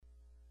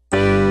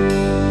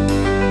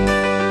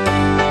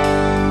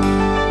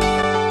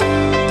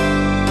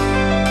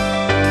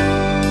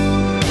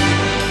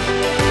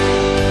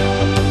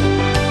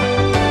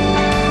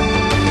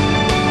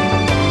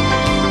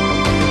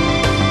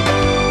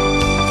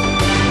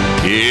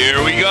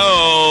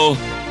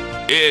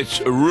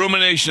It's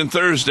Rumination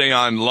Thursday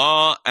on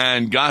Law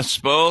and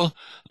Gospel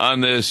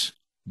on this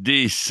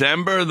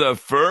December the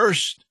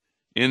 1st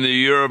in the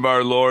year of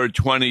our Lord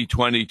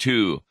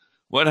 2022.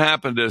 What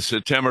happened to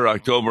September,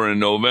 October, and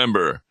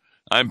November?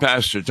 I'm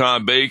Pastor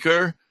Tom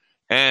Baker,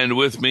 and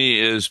with me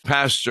is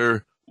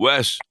Pastor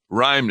Wes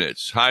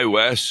Reimnitz. Hi,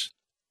 Wes.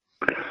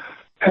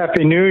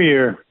 Happy New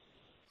Year.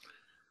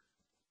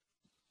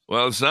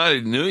 Well, it's not a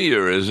New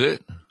Year, is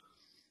it?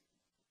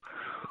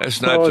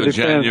 That's not till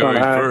January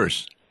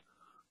 1st.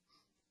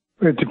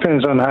 It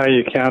depends on how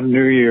you count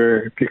New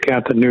Year. If you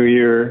count the New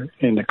Year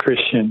in the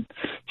Christian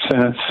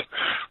sense,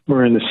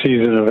 we're in the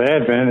season of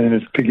Advent, and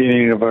it's the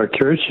beginning of our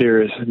church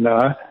year, is it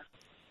not?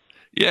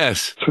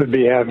 Yes. So it'd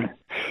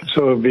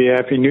be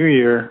Happy New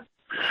Year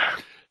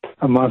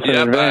a month in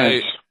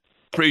advance. I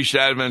preached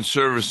Advent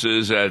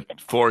services at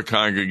 4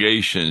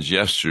 congregations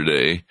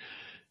yesterday.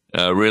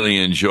 Really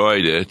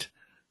enjoyed it.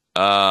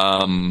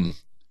 The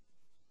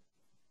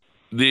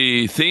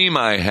theme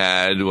I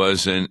had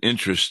was an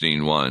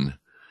interesting one.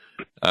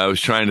 I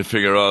was trying to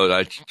figure out,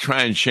 I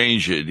try and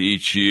change it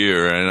each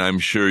year, and I'm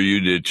sure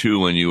you did too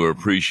when you were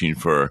preaching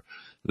for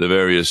the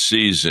various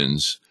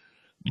seasons.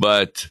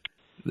 But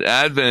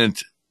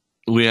Advent,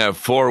 we have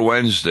 4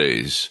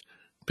 Wednesdays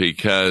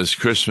because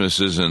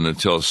Christmas isn't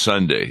until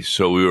Sunday.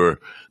 So we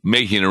were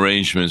making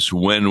arrangements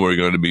when we're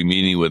going to be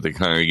meeting with the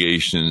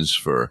congregations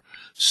for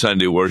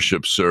Sunday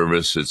worship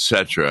service,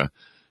 etc.,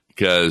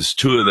 because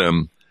 2 of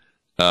them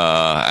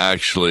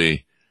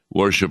actually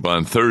worship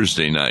on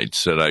Thursday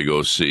nights that I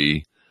go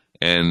see,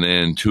 and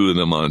then 2 of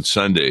them on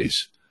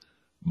Sundays.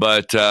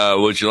 But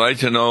would you like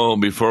to know,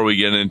 before we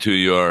get into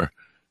your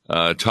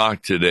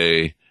talk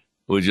today,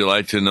 would you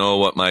like to know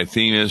what my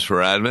theme is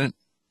for Advent?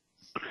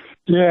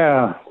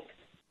 Yeah.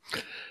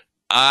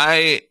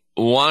 I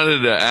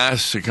wanted to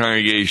ask the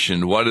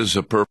congregation, what is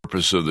the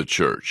purpose of the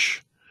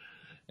church?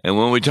 And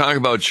when we talk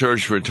about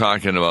church, we're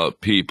talking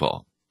about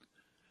people.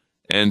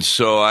 And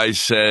so I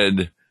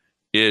said,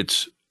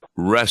 it's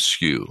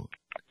rescue.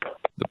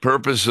 The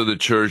purpose of the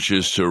church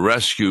is to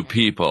rescue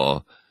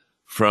people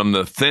from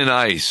the thin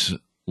ice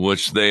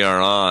which they are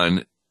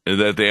on,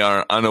 that they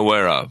are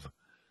unaware of.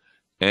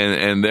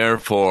 And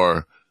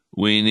therefore,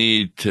 we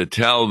need to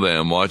tell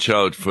them, watch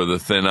out for the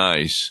thin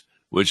ice,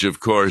 which of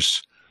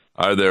course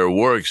are their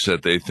works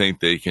that they think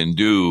they can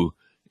do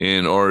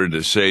in order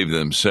to save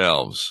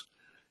themselves.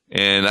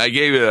 And I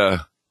gave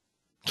a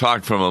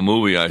talk from a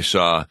movie I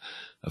saw.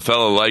 A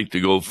fellow liked to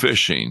go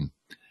fishing,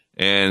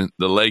 and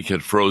the lake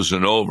had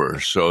frozen over.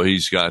 So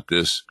he's got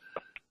this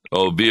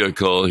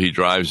vehicle he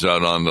drives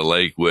out on the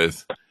lake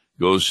with,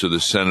 goes to the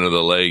center of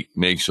the lake,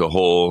 makes a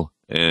hole,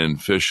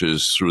 and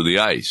fishes through the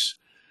ice.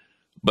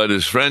 But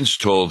his friends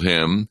told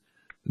him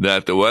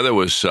that the weather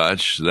was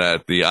such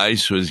that the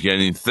ice was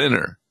getting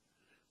thinner.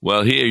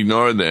 Well, he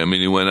ignored them,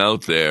 and he went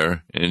out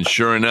there, and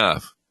sure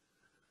enough,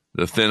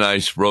 the thin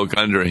ice broke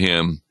under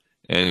him,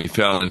 and he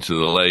fell into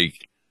the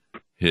lake.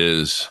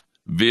 His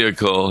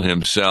vehicle,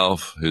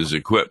 himself, his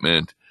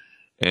equipment,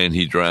 and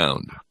he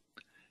drowned.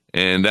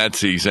 And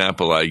that's the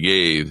example I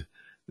gave,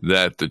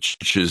 that the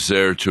church is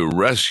there to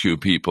rescue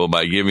people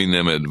by giving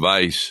them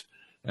advice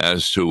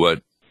as to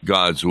what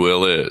God's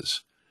will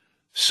is.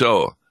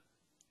 So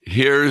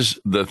here's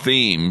the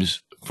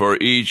themes for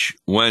each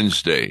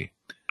Wednesday.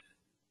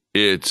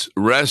 It's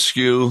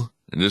rescue,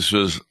 and this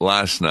was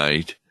last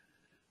night,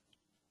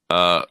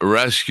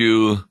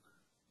 rescue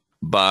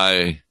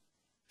by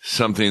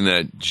something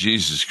that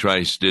Jesus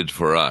Christ did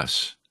for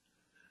us.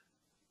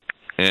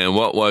 And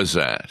what was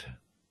that?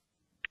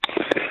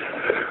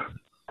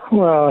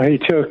 Well, he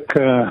took,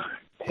 at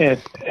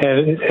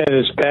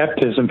his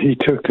baptism, he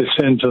took the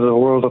sins of the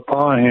world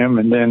upon him,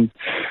 and then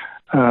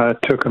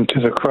took him to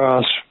the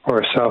cross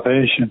for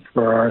salvation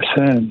for our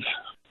sins.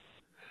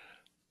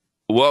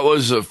 What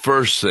was the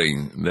first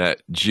thing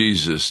that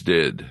Jesus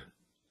did?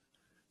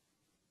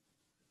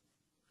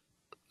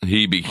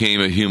 He became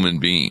a human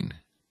being.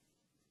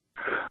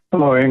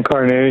 Oh,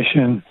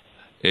 incarnation.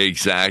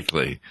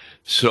 Exactly.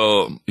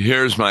 So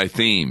here's my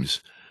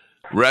themes.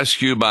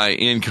 Rescue by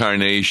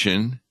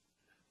incarnation,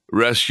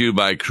 rescue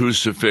by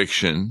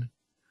crucifixion,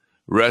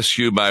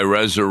 rescue by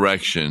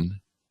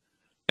resurrection,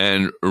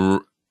 and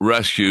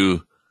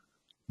rescue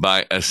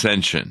by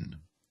ascension.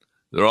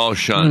 They're all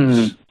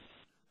shunts.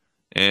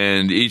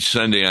 And each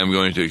Sunday I'm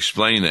going to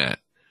explain that.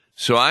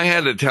 So I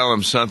had to tell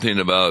them something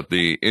about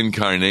the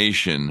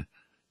incarnation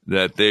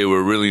that they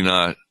were really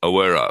not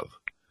aware of.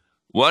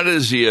 What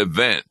is the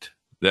event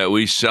that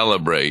we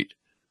celebrate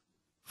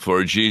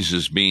for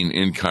Jesus being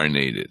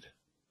incarnated?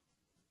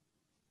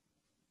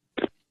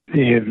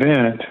 The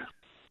event?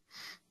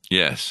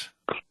 Yes.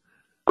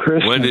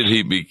 Christmas. When did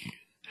he be?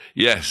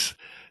 Yes,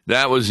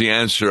 that was the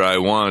answer I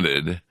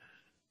wanted,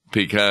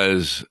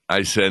 because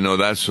I said, no,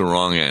 that's the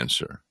wrong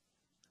answer.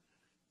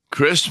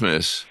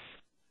 Christmas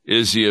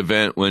is the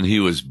event when he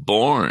was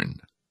born.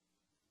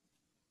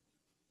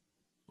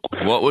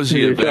 What was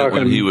the event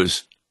when he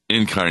was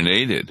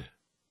incarnated?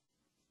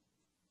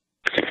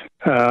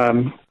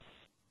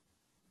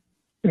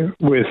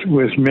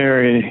 With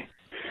Mary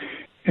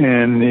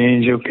and the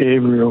angel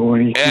Gabriel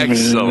when he came in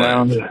and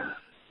announced it.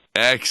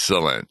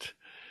 Excellent.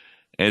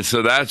 And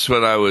so that's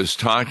what I was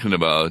talking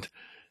about.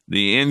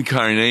 The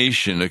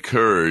incarnation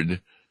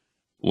occurred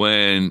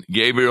when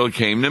Gabriel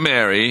came to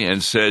Mary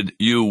and said,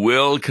 "You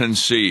will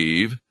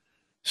conceive."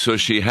 So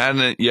she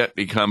hadn't yet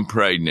become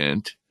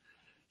pregnant.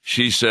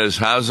 She says,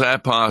 "How's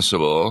that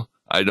possible?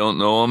 I don't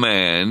know a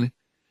man."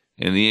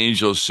 And the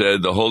angel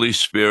said, "The Holy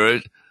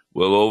Spirit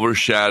will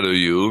overshadow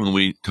you." And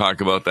we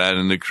talk about that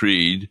in the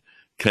Creed.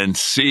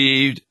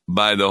 Conceived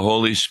by the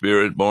Holy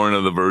Spirit, born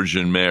of the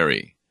Virgin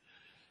Mary.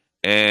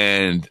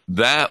 And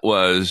that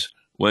was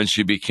when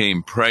she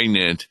became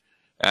pregnant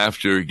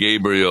after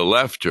Gabriel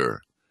left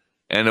her.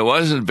 And it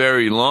wasn't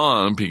very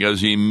long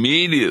because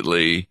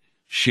immediately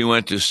she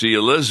went to see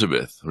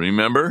Elizabeth,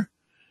 remember?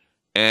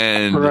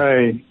 And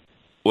right.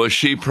 Was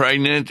she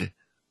pregnant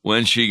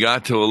when she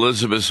got to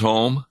Elizabeth's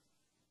home?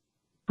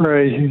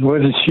 Right.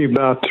 Wasn't she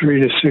about 3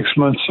 to 6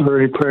 months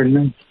already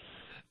pregnant?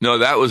 No,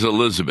 that was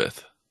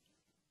Elizabeth.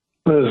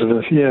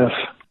 Elizabeth, yes.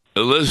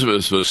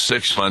 Elizabeth was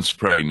 6 months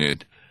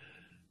pregnant.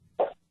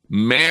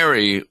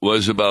 Mary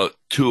was about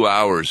 2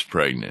 hours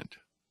pregnant.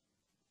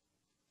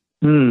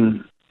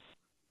 A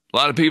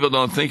lot of people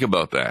don't think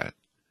about that.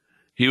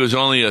 He was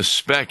only a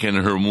speck in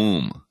her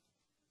womb,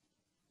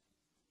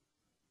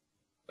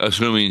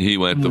 assuming he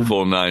went the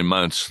full 9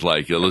 months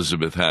like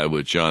Elizabeth had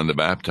with John the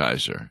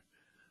Baptizer.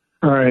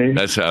 Right.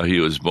 That's how he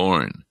was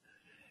born.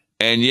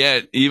 And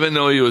yet, even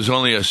though he was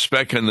only a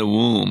speck in the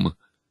womb,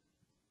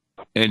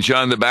 and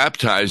John the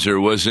Baptizer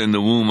was in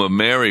the womb of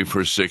Mary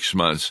for 6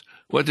 months,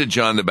 what did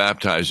John the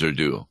Baptizer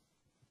do?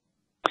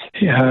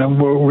 Yeah,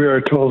 we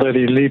are told that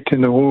he leaped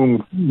in the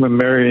womb when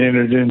Mary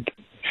entered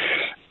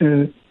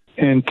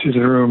into the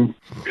room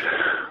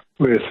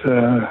with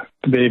the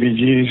baby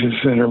Jesus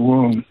in her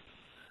womb.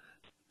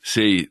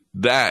 See,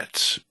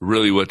 that's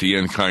really what the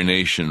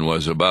incarnation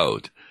was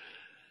about.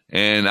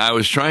 And I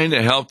was trying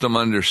to help them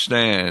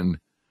understand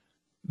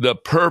the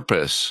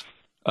purpose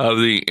of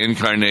the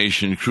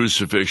incarnation,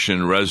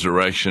 crucifixion,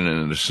 resurrection,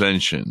 and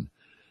ascension.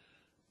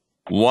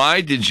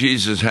 Why did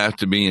Jesus have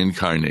to be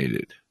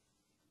incarnated?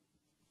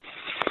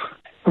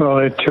 Well,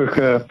 it took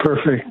a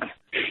perfect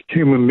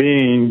human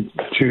being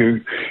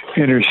to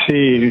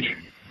intercede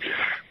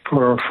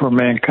for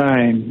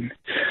mankind.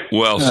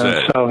 Well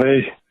said.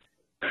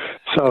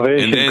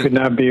 Salvation could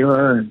not be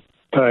earned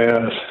by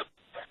us.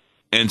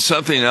 And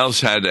something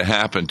else had to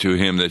happen to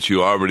him that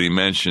you already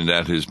mentioned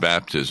at his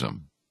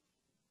baptism.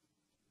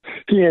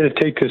 He had to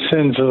take the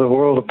sins of the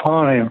world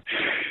upon him.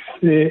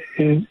 It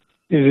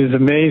is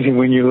amazing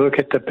when you look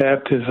at the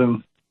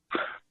baptism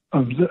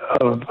of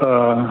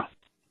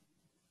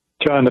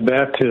John the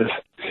Baptist.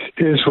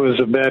 His was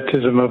a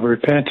baptism of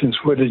repentance.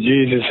 What did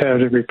Jesus have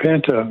to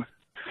repent of?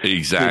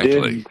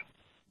 Exactly.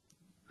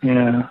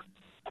 Yeah.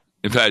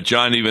 In fact,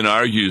 John even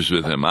argues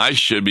with him. I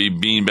should be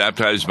being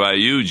baptized by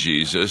you,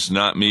 Jesus,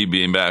 not me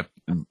being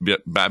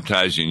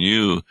baptizing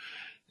you.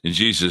 And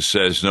Jesus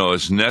says, no,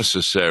 it's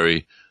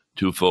necessary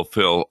to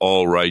fulfill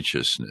all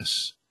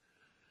righteousness.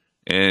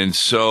 And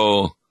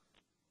so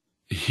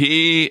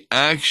I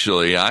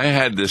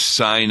had this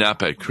sign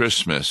up at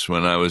Christmas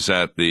when I was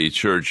at the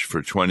church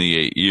for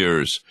 28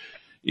 years.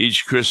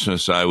 Each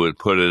Christmas I would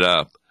put it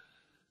up.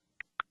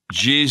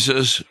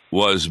 Jesus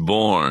was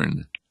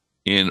born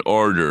in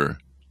order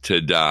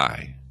to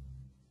die.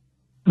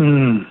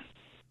 Do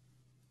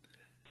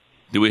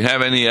we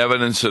have any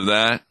evidence of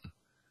that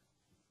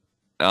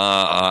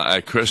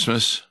at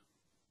Christmas?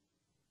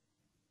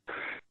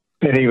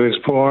 That he was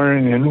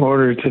born in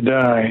order to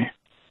die.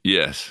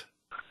 Yes.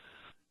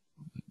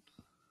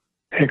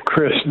 At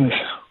Christmas.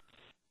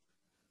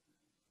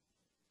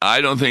 I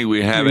don't think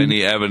we have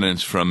any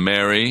evidence from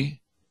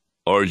Mary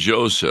or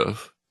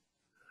Joseph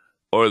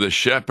or the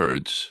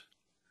shepherds,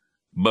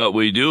 but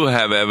we do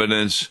have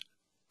evidence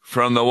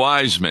from the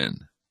wise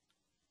men.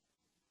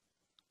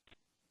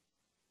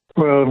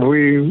 Well,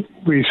 we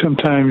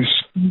sometimes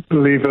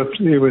believe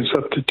it was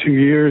up to 2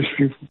 years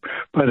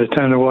by the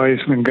time the wise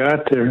men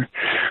got there,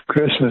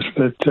 Christmas,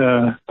 but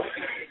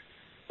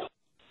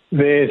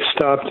they had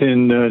stopped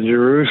in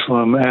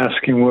Jerusalem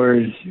asking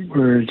where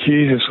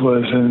Jesus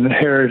was, and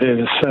Herod had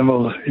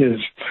assembled his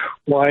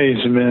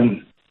wise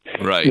men.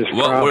 Right.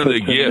 What were the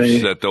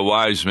gifts that the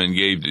wise men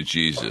gave to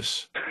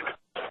Jesus?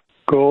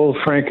 Gold,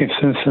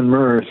 frankincense, and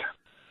myrrh.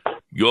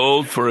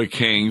 Gold for a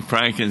king,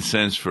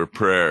 frankincense for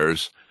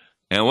prayers.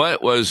 And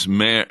what was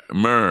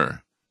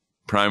myrrh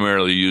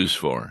primarily used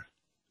for?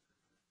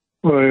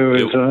 Well,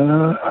 it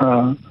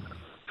was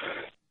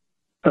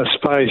a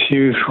spice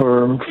used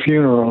for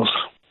funerals.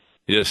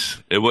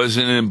 Yes, it was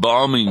an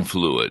embalming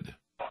fluid.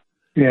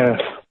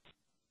 Yes.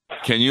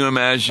 Can you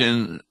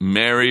imagine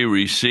Mary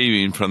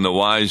receiving from the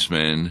wise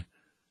men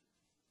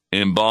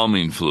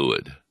embalming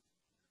fluid?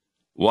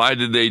 Why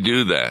did they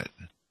do that?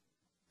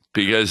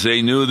 Because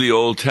they knew the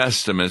Old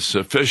Testament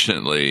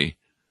sufficiently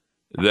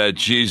that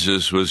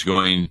Jesus was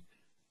going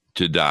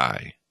to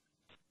die.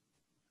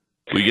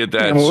 We get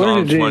that in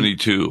Psalm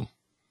 22.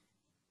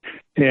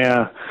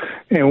 Yeah.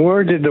 And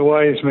where did the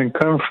wise men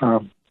come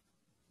from?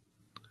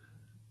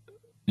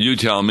 You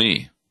tell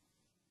me.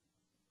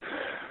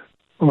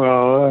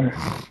 Well,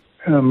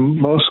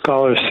 most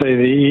scholars say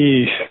the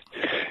East,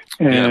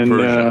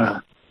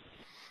 and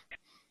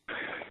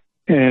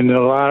and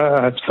a lot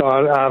of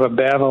thought out of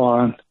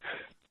Babylon,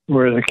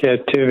 where the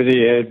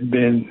captivity had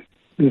been,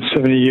 the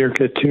 70-year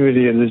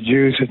captivity of the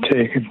Jews had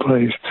taken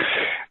place,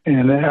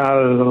 and out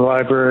of the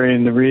library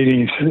and the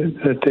readings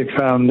that they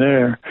found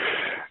there.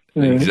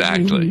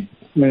 Exactly.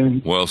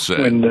 Well said.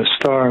 When the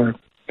star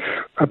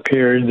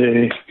appeared,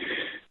 they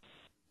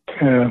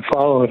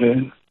followed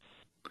it.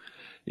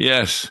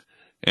 Yes.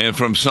 And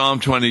from Psalm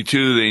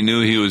 22, they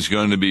knew he was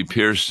going to be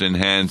pierced in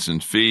hands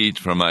and feet.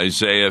 From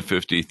Isaiah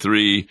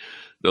 53,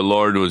 the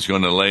Lord was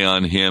going to lay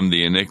on him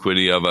the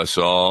iniquity of us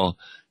all.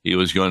 He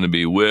was going to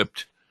be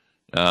whipped,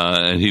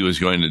 and he was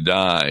going to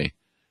die.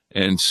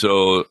 And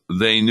so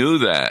they knew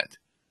that.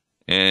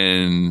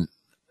 And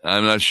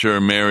I'm not sure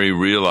Mary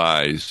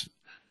realized.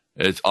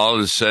 All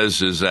it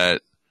says is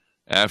that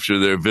after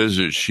their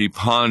visit, she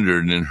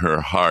pondered in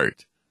her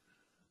heart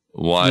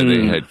why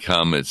they had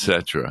come,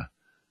 etc.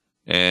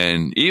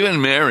 And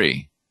even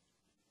Mary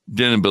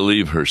didn't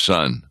believe her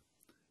son,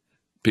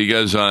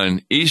 because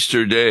on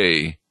Easter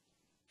Day,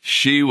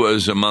 she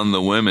was among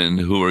the women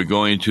who were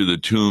going to the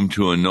tomb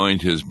to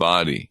anoint his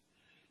body,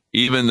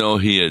 even though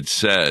he had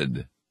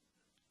said,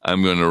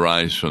 I'm going to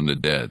rise from the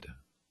dead.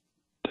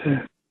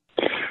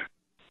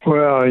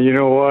 Well, you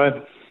know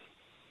what?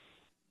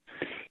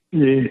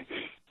 You're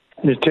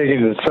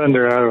taking the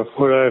thunder out of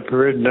what I've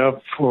written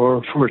up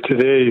for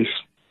today's.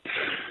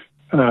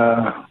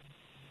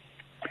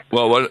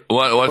 Well,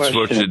 what's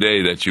for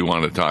today that you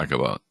want to talk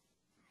about?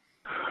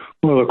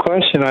 Well, the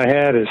question I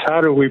had is,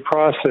 how do we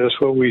process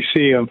what we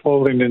see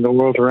unfolding in the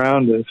world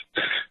around us?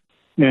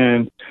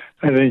 And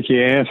I think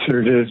you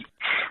answered it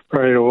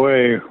right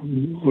away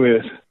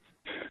with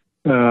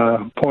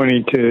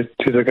pointing to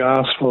the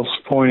Gospels,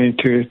 pointing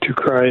to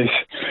Christ,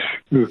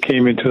 who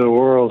came into the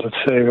world to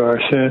save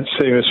us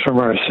from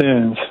our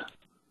sins.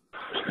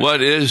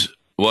 What is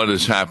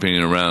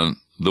happening around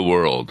the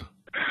world?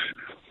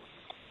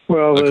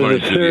 Well,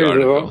 there's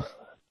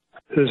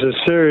a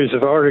series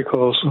of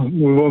articles.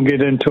 We won't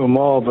get into them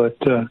all, but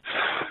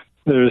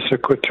there's a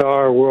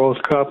Qatar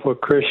World Cup,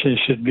 what Christians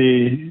should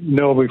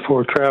know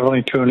before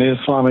traveling to an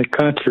Islamic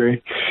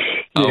country.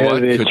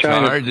 What,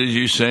 Qatar, did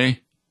you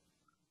say?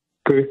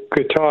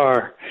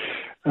 Qatar.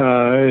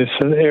 It's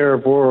an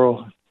Arab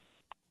world.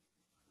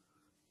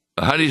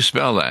 How do you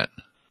spell that?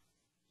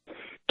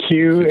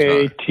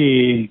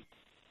 Qatar.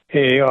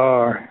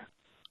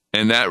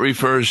 And that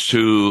refers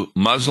to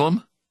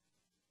Muslim?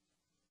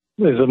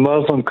 It's a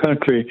Muslim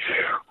country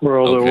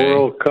where the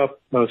World Cup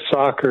of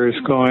soccer is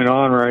going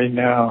on right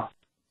now.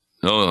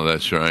 Oh,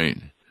 that's right.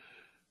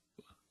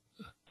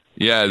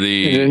 Yeah,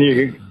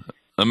 the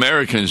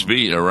Americans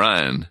beat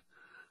Iran.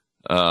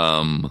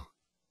 When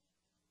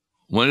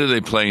do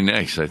they play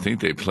next? I think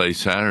they play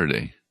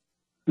Saturday.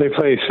 They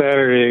play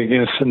Saturday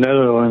against the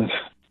Netherlands.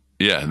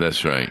 Yeah,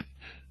 that's right.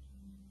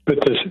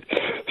 But the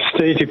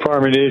State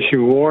Department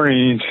issued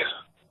warnings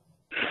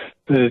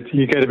that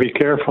you got to be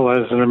careful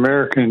as an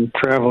American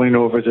traveling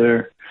over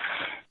there,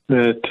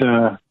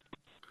 that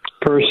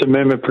First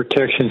Amendment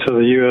protections of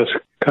the U.S.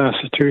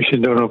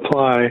 Constitution don't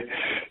apply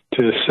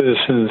to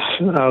citizens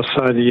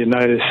outside the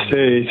United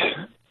States.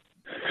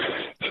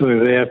 So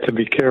they have to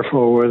be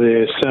careful where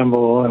they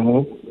assemble and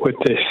what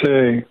they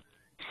say.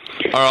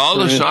 Are all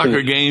the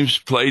soccer games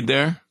played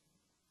there?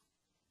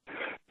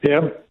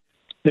 Yep.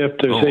 There's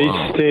 8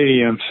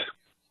 stadiums.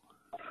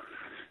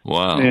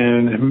 Wow.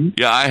 And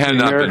I have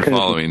not been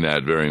following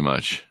that very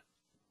much.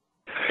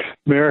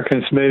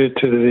 Americans made it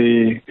to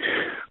the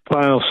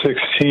final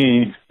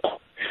 16,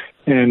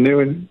 and they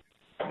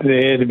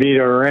had to beat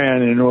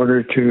Iran in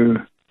order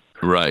to.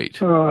 Right.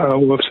 It's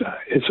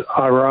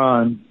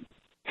Iran.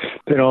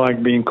 They don't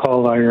like being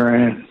called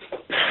Iran.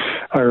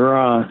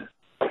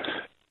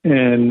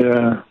 And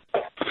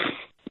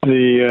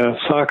the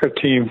soccer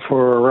team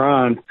for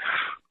Iran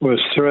was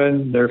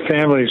threatened. Their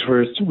families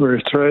were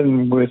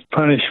threatened with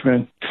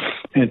punishment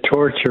and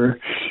torture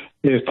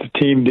if the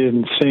team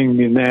didn't sing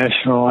the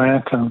national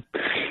anthem.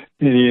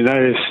 In the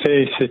United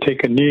States, they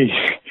take a knee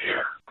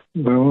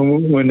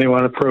when they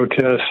want to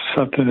protest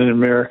something in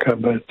America,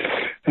 but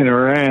in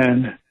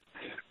Iran,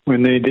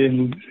 when they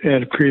didn't,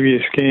 at a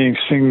previous game,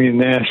 sing the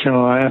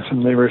national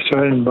anthem, they were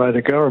threatened by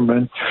the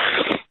government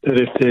that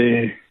if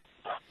they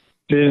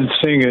didn't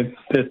sing it,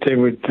 that they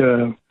would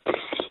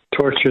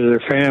torture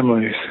their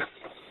families.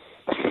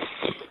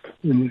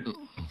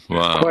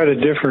 Wow. Quite a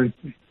different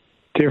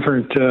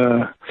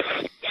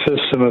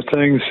system of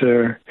things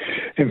there.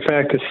 In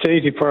fact, the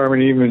State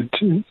Department even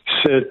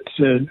said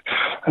that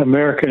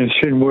Americans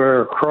shouldn't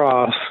wear a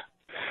cross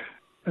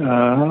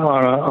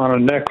on a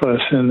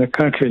necklace in the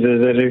country,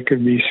 that it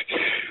could be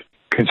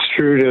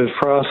construed as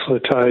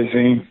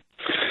proselytizing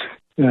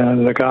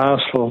the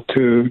gospel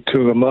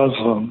to a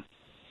Muslim.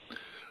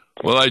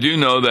 Well, I do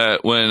know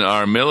that when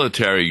our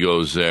military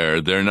goes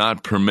there, they're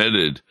not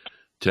permitted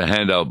to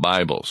hand out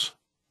Bibles.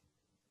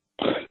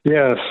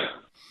 Yes.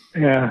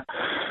 Yeah,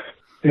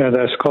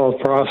 that's called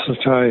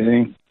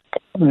proselytizing.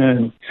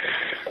 and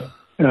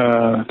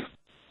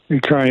you're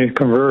trying to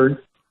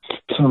convert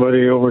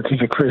somebody over to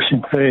the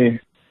Christian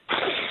faith,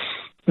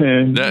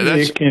 and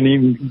it can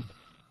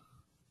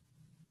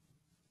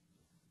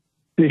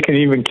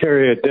even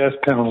carry a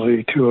death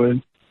penalty to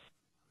it.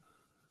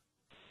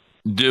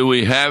 Do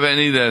we have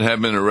any that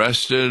have been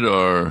arrested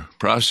or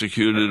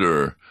prosecuted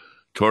or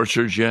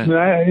tortured yet?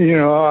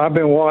 I've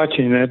been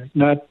watching it.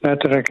 Not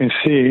that I can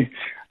see.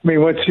 I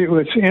mean, what's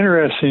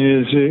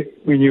interesting is that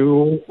when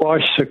you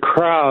watch the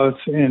crowds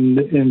in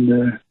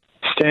the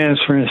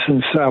stands, for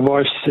instance, I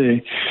watched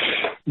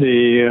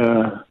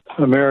the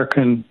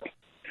American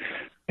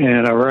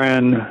and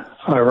Iran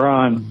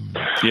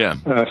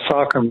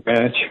soccer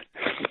match.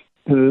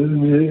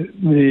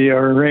 The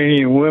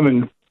Iranian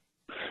women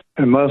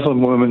and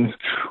Muslim women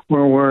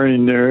weren't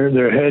wearing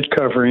their head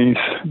coverings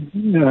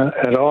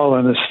at all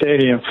in the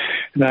stadium.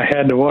 And I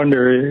had to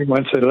wonder,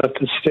 once they left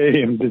the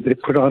stadium, did they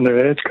put on their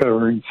head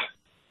coverings?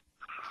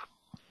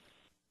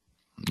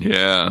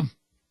 Yeah.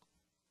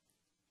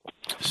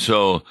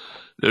 So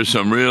there's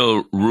some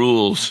real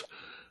rules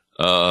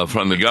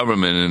from the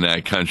government in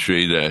that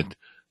country that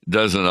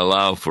doesn't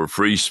allow for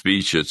free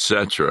speech,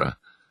 etc.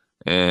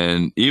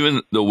 And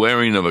even the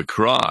wearing of a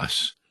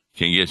cross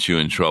can get you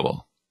in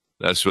trouble.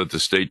 That's what the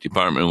State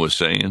Department was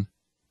saying.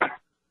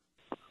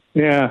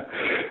 Yeah.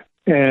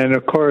 And,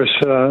 of course,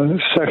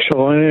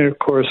 sexual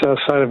intercourse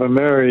outside of a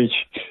marriage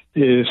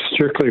is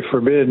strictly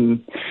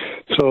forbidden.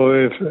 So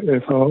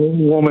if a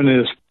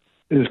woman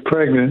is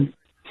pregnant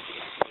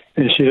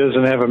and she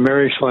doesn't have a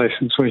marriage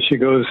license, when she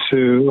goes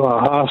to a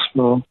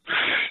hospital,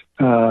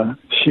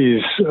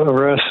 she's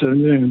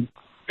arrested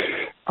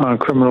on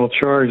criminal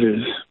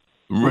charges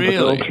of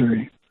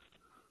adultery.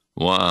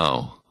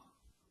 Wow.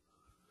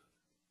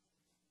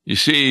 You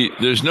see,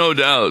 there's no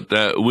doubt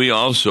that we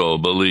also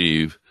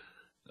believe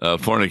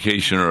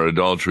fornication or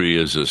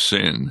adultery is a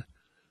sin.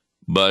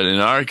 But in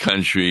our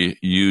country,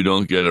 you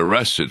don't get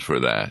arrested for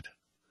that.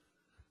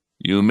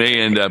 You may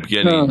end up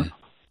getting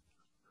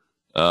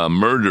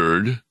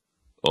murdered,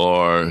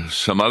 or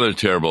some other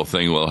terrible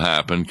thing will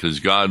happen, because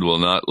God will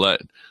not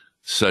let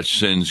such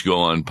sins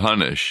go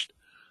unpunished.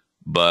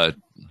 But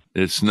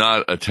it's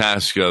not a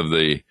task of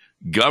the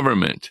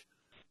government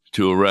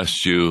to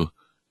arrest you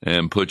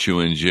and put you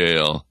in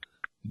jail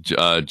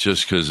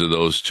just because of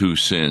those two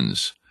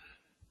sins.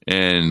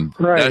 And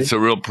that's a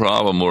real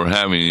problem we're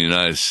having in the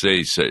United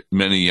States, that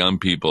many young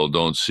people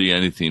don't see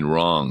anything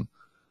wrong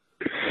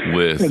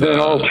with. And then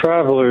all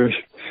travelers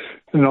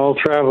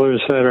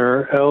that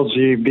are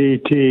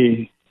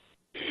LGBT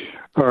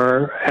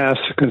are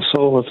asked to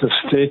consult with the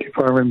State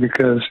Department,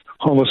 because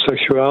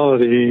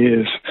homosexuality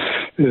is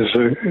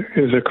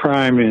a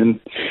crime in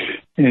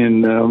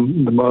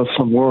the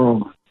Muslim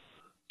world.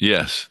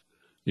 Yes,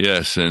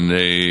 and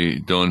they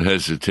don't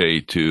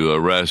hesitate to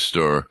arrest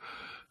or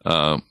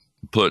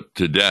put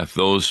to death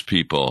those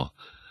people.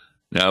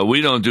 Now,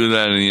 we don't do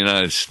that in the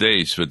United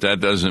States, but that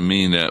doesn't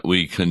mean that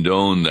we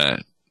condone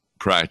that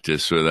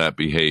practice or that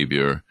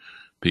behavior,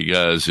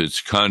 because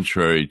it's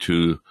contrary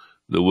to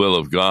the will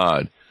of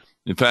God.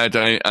 In fact,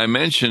 I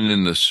mentioned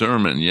in the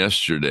sermon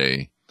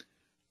yesterday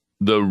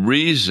the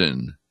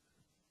reason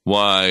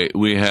why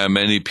we have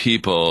many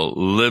people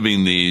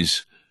living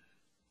these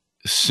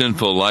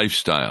sinful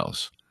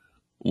lifestyles.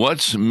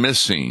 What's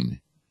missing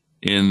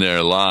in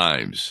their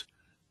lives?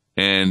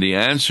 And the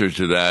answer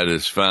to that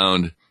is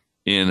found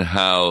in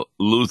how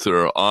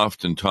Luther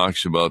often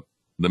talks about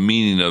the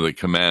meaning of the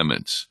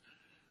commandments.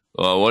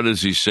 What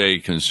does he say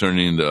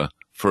concerning the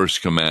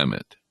first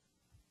commandment?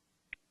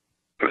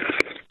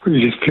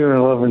 Just fear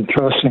and love and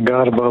trust in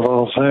God above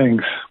all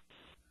things.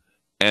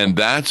 And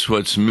that's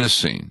what's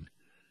missing,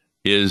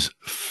 is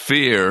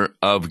fear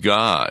of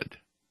God.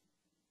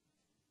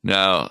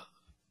 Now,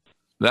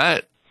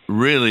 that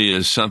really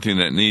is something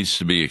that needs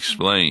to be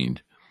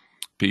explained,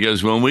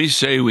 because when we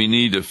say we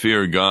need to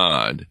fear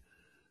God,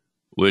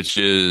 which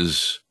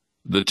is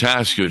the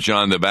task of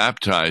John the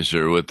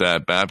Baptizer with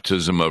that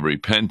baptism of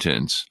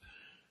repentance,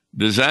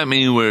 does that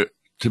mean we're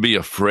to be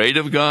afraid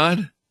of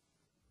God?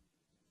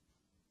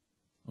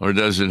 Or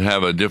does it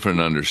have a different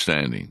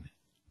understanding?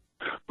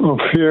 Well,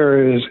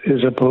 fear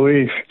is a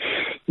belief.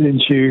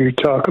 Didn't you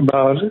talk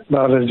about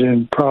it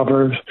in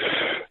Proverbs?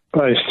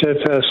 By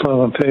steadfast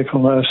love and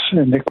faithfulness,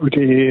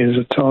 iniquity is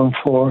atoned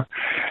for,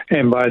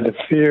 and by the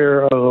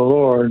fear of the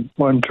Lord,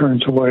 one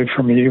turns away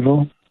from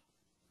evil.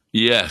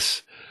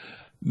 Yes.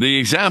 The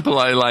example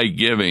I like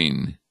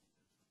giving,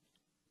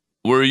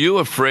 were you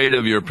afraid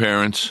of your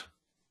parents?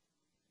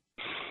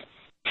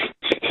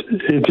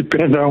 It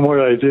depends on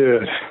what I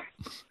did.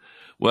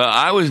 Well,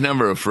 I was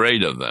never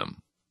afraid of them.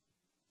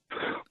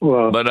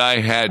 But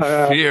I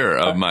had fear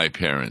of my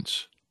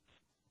parents.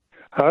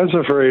 I was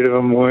afraid of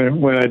them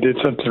when I did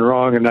something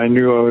wrong, and I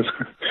knew I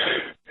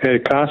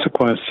had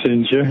consequences,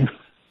 didn't you?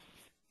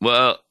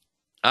 Well,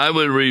 I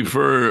would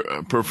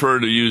prefer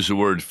to use the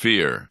word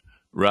fear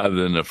rather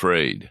than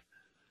afraid.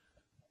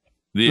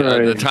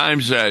 The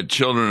times that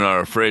children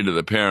are afraid of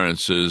the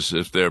parents is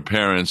if their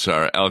parents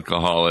are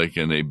alcoholic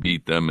and they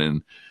beat them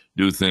and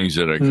do things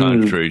that are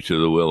contrary to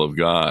the will of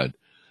God.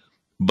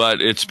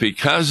 But it's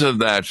because of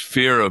that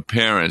fear of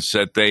parents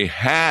that they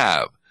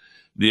have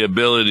the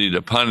ability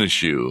to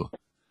punish you,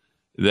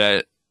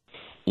 that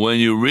when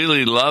you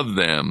really love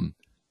them,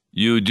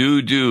 you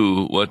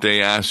do what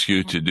they ask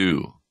you to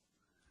do.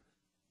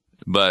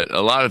 But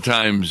a lot of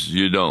times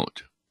you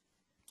don't.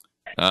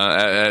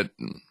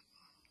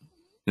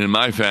 In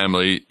my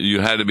family, you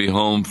had to be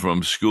home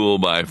from school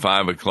by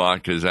 5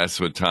 o'clock because that's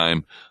what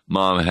time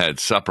Mom had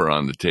supper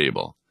on the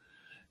table.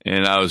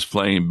 And I was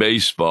playing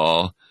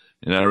baseball,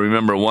 and I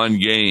remember one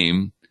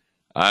game,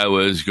 I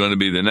was going to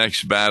be the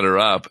next batter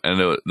up,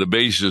 and the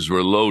bases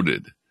were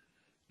loaded.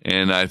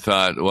 And I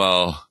thought,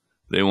 well,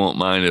 they won't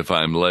mind if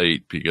I'm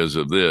late because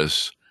of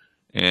this.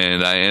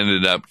 And I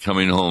ended up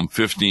coming home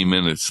 15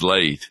 minutes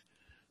late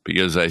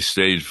because I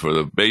stayed for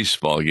the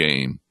baseball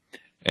game.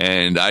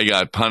 And I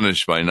got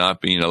punished by not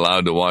being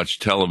allowed to watch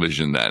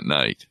television that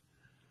night.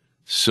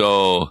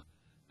 So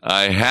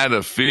I had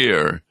a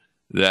fear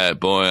that,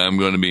 boy, I'm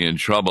going to be in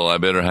trouble. I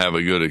better have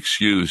a good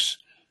excuse.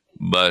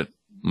 But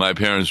my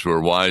parents were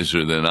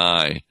wiser than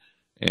I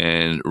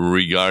and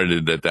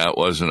regarded that that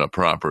wasn't a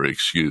proper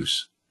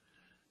excuse.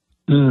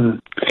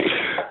 You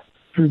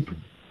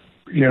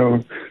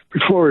know,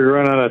 before we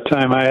run out of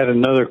time, I had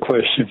another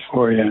question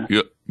for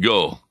you.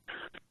 Go.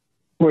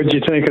 What did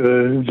you think of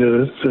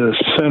the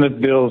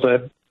Senate bill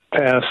that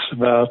passed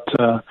about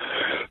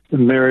the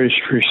Marriage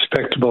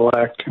Respectable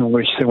Act, in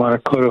which they want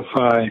to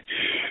codify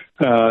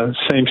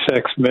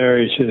same-sex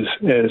marriage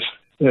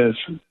as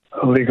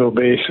a legal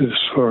basis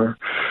for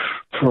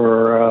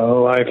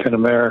life in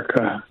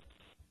America?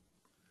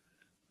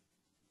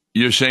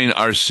 You're saying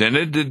our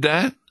Senate did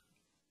that?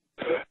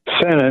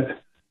 Senate,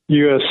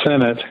 U.S.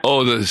 Senate.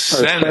 Oh, the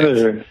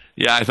Senate.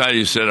 Yeah, I thought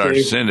you said our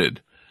Senate.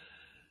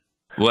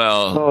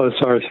 Well, oh,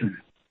 it's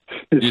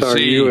our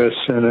U.S.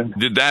 Senate.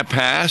 Did that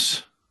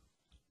pass?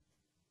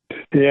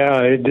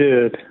 Yeah, it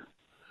did.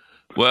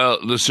 Well,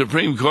 the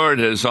Supreme Court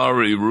has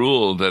already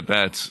ruled that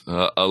that's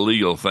a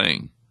legal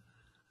thing.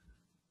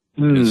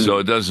 And so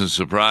it doesn't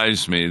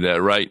surprise me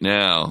that right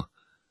now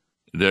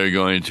they're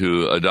going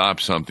to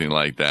adopt something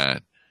like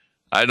that.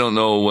 I don't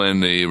know when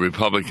the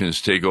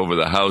Republicans take over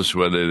the House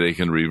whether they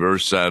can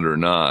reverse that or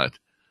not.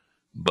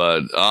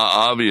 But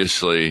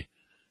obviously,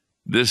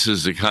 this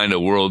is the kind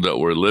of world that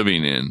we're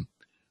living in,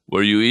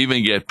 where you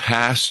even get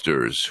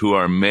pastors who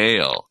are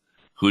male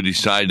who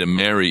decide to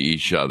marry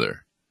each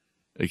other.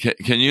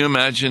 Can you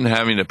imagine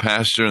having a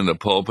pastor in the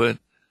pulpit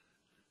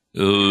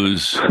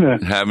who's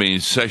having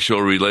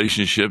sexual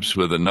relationships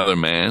with another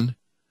man?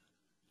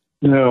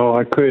 No,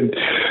 I couldn't.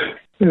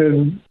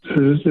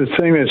 The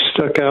thing that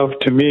stuck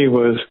out to me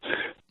was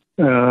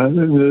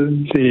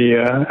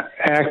the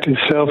act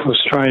itself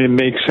was trying to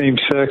make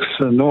same-sex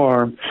the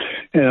norm,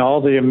 and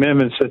all the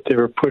amendments that they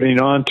were putting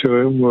onto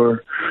it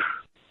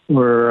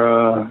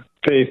were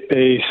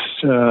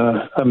faith-based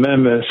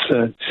amendments.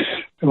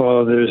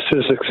 Well, there's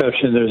this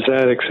exception, there's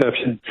that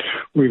exception.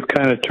 We've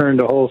kind of turned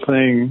the whole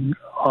thing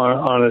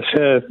on its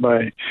head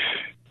by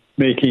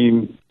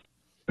making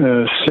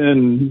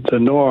sin the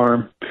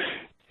norm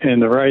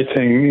and the right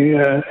thing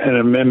an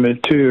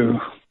amendment too.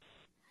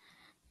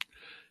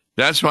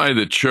 That's why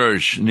the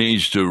church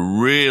needs to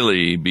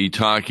really be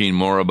talking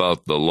more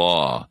about the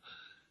law.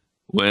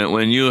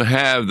 When you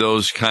have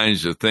those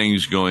kinds of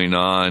things going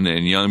on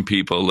and young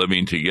people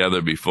living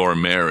together before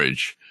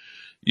marriage,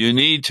 you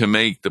need to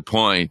make the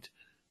point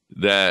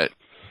that,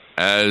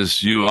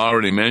 as you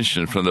already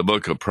mentioned from the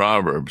book of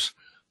Proverbs,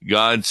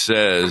 God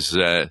says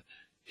that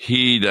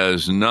he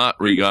does not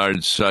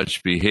regard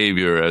such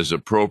behavior as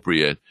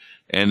appropriate,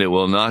 and it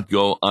will not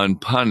go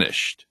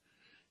unpunished.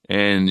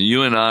 And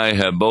you and I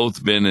have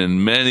both been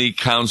in many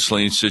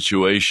counseling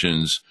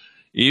situations,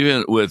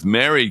 even with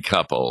married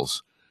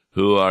couples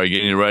who are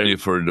getting ready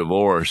for a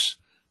divorce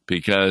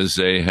because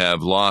they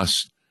have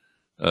lost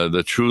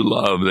the true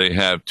love they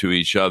have to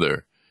each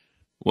other.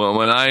 Well,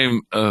 when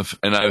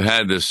and I've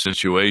had this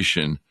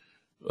situation,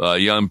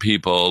 young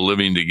people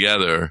living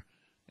together,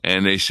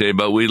 and they say,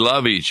 but we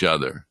love each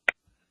other.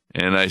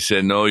 And I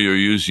said, no, you're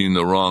using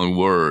the wrong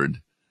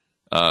word.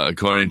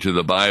 According to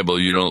the Bible,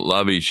 you don't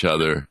love each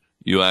other.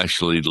 You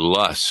actually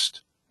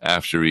lust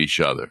after each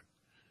other.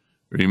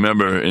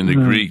 Remember, in the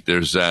Greek,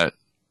 there's that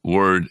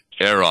word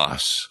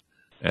eros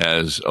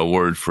as a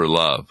word for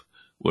love,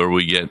 where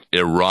we get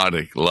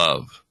erotic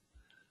love.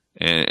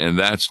 And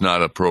that's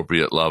not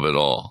appropriate love at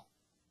all.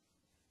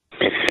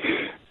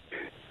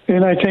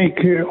 And I think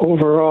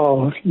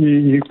overall,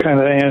 you kind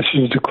of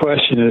answered the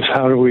question: is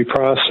how do we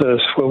process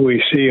what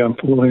we see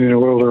unfolding in the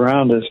world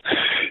around us?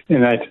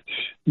 And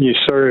you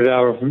started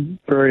out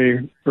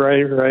very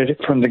right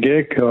from the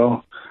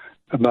get-go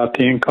about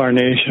the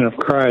incarnation of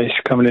Christ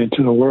coming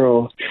into the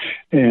world,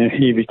 and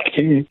he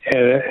became,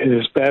 at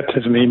his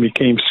baptism, he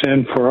became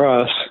sin for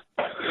us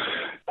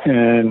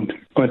and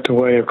went the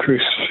way of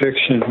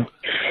crucifixion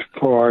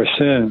for our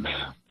sins.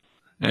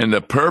 And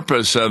the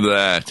purpose of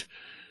that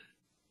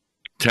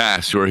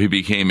task, where he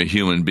became a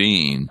human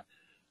being,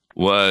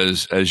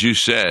 was, as you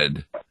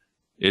said,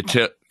 it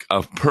took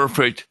a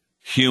perfect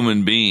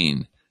human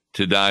being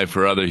to die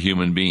for other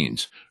human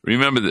beings.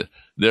 Remember that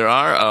there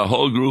are a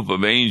whole group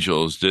of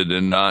angels that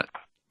did not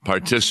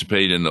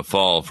participate in the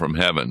fall from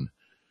heaven,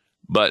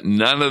 but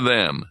none of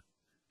them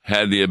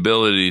had the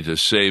ability to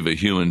save a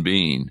human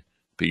being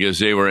because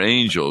they were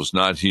angels,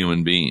 not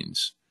human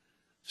beings.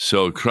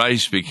 So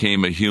Christ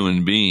became a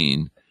human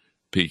being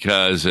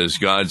because, as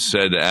God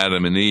said to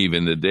Adam and Eve,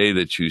 in the day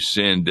that you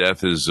sin,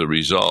 death is the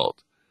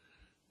result.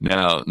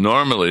 Now,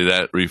 normally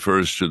that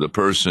refers to the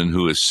person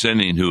who is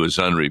sinning, who is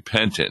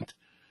unrepentant.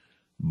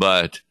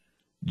 But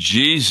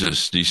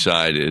Jesus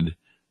decided,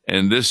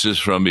 and this is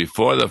from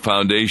before the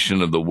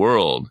foundation of the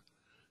world,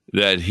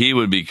 that he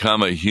would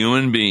become a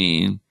human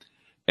being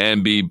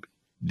and be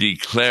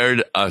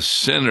declared a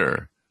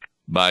sinner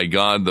by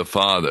God the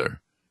Father,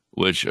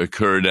 which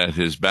occurred at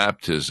his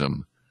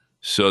baptism,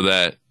 so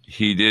that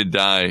he did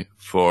die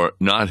for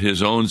not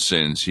his own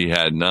sins, he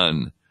had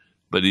none,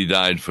 but he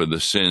died for the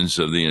sins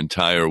of the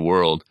entire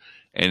world.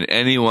 And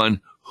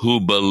anyone who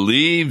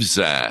believes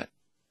that,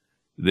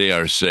 they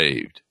are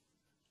saved.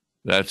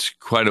 That's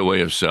quite a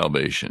way of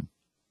salvation.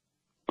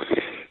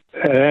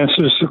 That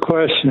answers the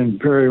question.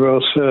 Very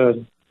well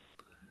said.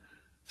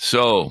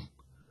 So,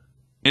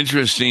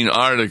 interesting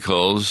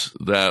articles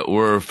that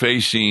we're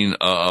facing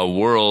a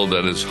world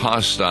that is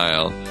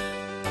hostile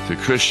to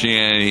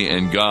Christianity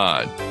and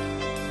God.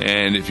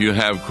 And if you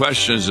have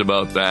questions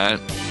about that,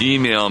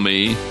 email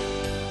me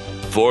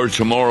for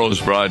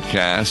tomorrow's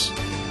broadcast,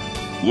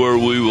 where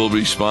we will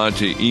respond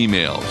to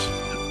emails.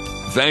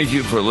 Thank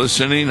you for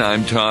listening.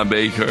 I'm Tom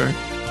Baker.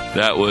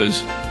 That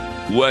was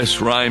Wes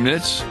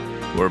Reimnitz.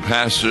 We're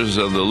pastors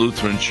of the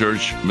Lutheran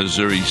Church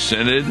Missouri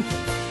Synod,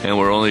 and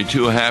we're only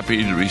too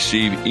happy to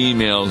receive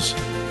emails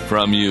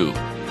from you.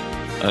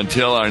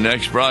 Until our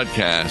next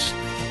broadcast,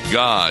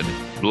 God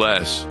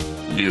bless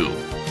you.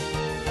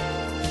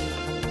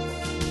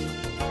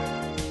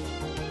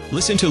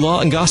 Listen to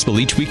Law and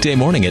Gospel each weekday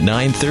morning at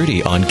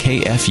 9:30 on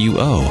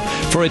KFUO.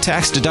 For a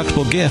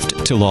tax-deductible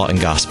gift to Law and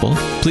Gospel,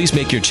 please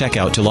make your check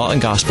out to Law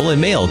and Gospel and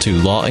mail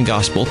to Law and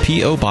Gospel,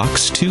 P.O.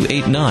 Box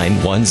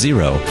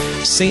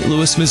 28910, St.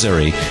 Louis,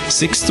 Missouri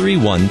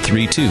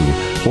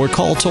 63132, or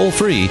call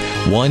toll-free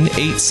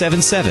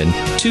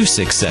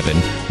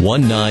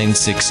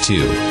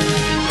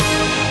 1-877-267-1962.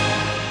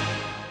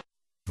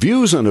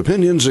 Views and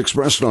opinions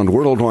expressed on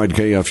Worldwide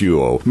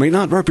KFUO may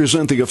not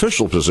represent the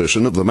official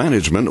position of the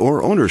management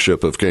or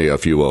ownership of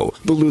KFUO,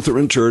 the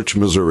Lutheran Church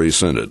Missouri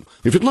Synod.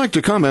 If you'd like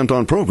to comment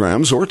on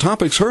programs or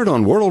topics heard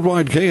on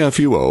Worldwide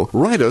KFUO,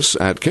 write us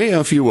at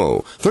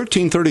KFUO,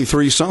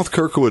 1333 South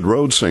Kirkwood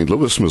Road, St.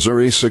 Louis,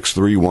 Missouri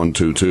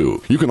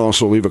 63122. You can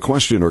also leave a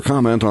question or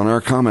comment on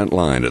our comment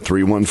line at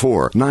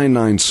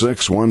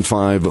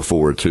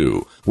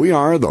 314-996-1542. We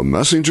are the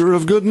messenger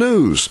of good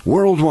news,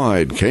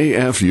 Worldwide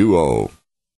KFUO.